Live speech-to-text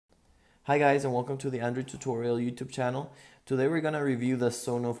Hi guys, and welcome to the Android tutorial YouTube channel. Today we're going to review the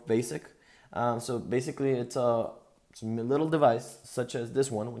Sonoff Basic. So basically it's a little device such as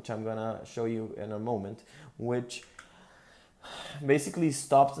this one, which I'm going to show you in a moment, which basically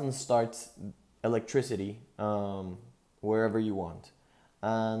stops and starts electricity wherever you want.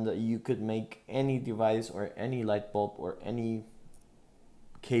 And you could make any device or any light bulb or any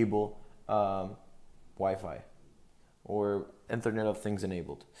cable Wi-Fi or Internet of Things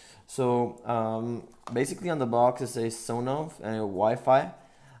enabled. So basically on the box it says Sonoff and Wi-Fi.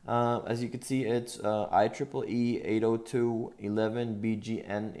 As you can see, it's IEEE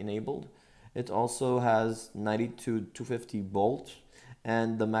 802.11bgn enabled. It also has 90 to 250 volts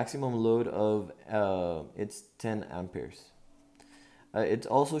and the maximum load of it's 10 amperes. It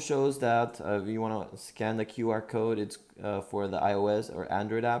also shows that if you want to scan the QR code, it's for the iOS or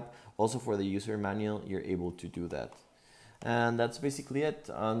Android app. Also for the user manual, you're able to do that. And that's basically it.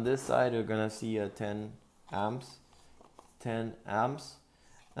 On this side, you're gonna see 10 amps,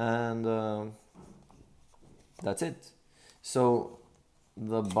 and that's it. So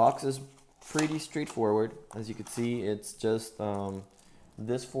the box is pretty straightforward. As you can see, it's just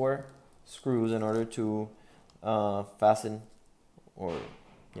this 4 screws in order to fasten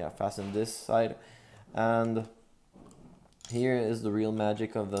this side, and here is the real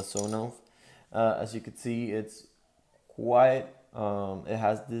magic of the Sonoff. As you can see, it's quite it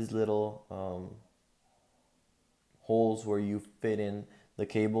has these little holes where you fit in the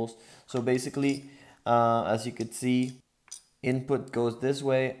cables. So basically, as you could see, input goes this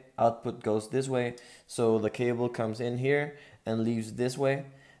way, output goes this way, so the cable comes in here and leaves this way.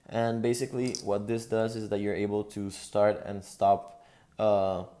 And basically what this does is that you're able to start and stop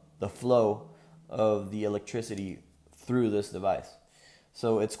the flow of the electricity through this device.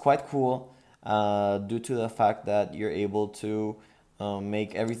 So it's quite cool due to the fact that you're able to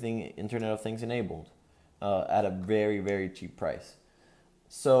make everything Internet of Things enabled at a very, very cheap price.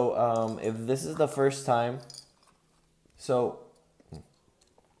 So if this is the first time, so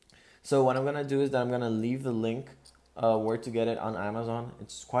what I'm gonna do is that I'm gonna leave the link where to get it on Amazon.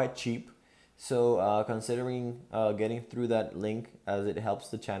 It's quite cheap. So considering getting through that link, as it helps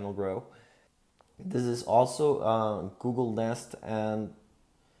the channel grow. This is also Google Nest and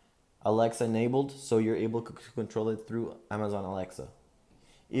Alexa enabled, so you're able to control it through Amazon Alexa.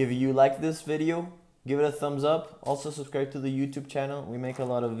 If you like this video, give it a thumbs up. Also subscribe to the YouTube channel. We make a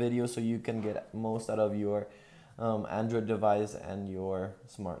lot of videos so you can get most out of your Android device and your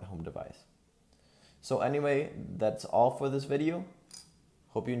smart home device. So anyway, that's all for this video.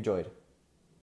 Hope you enjoyed.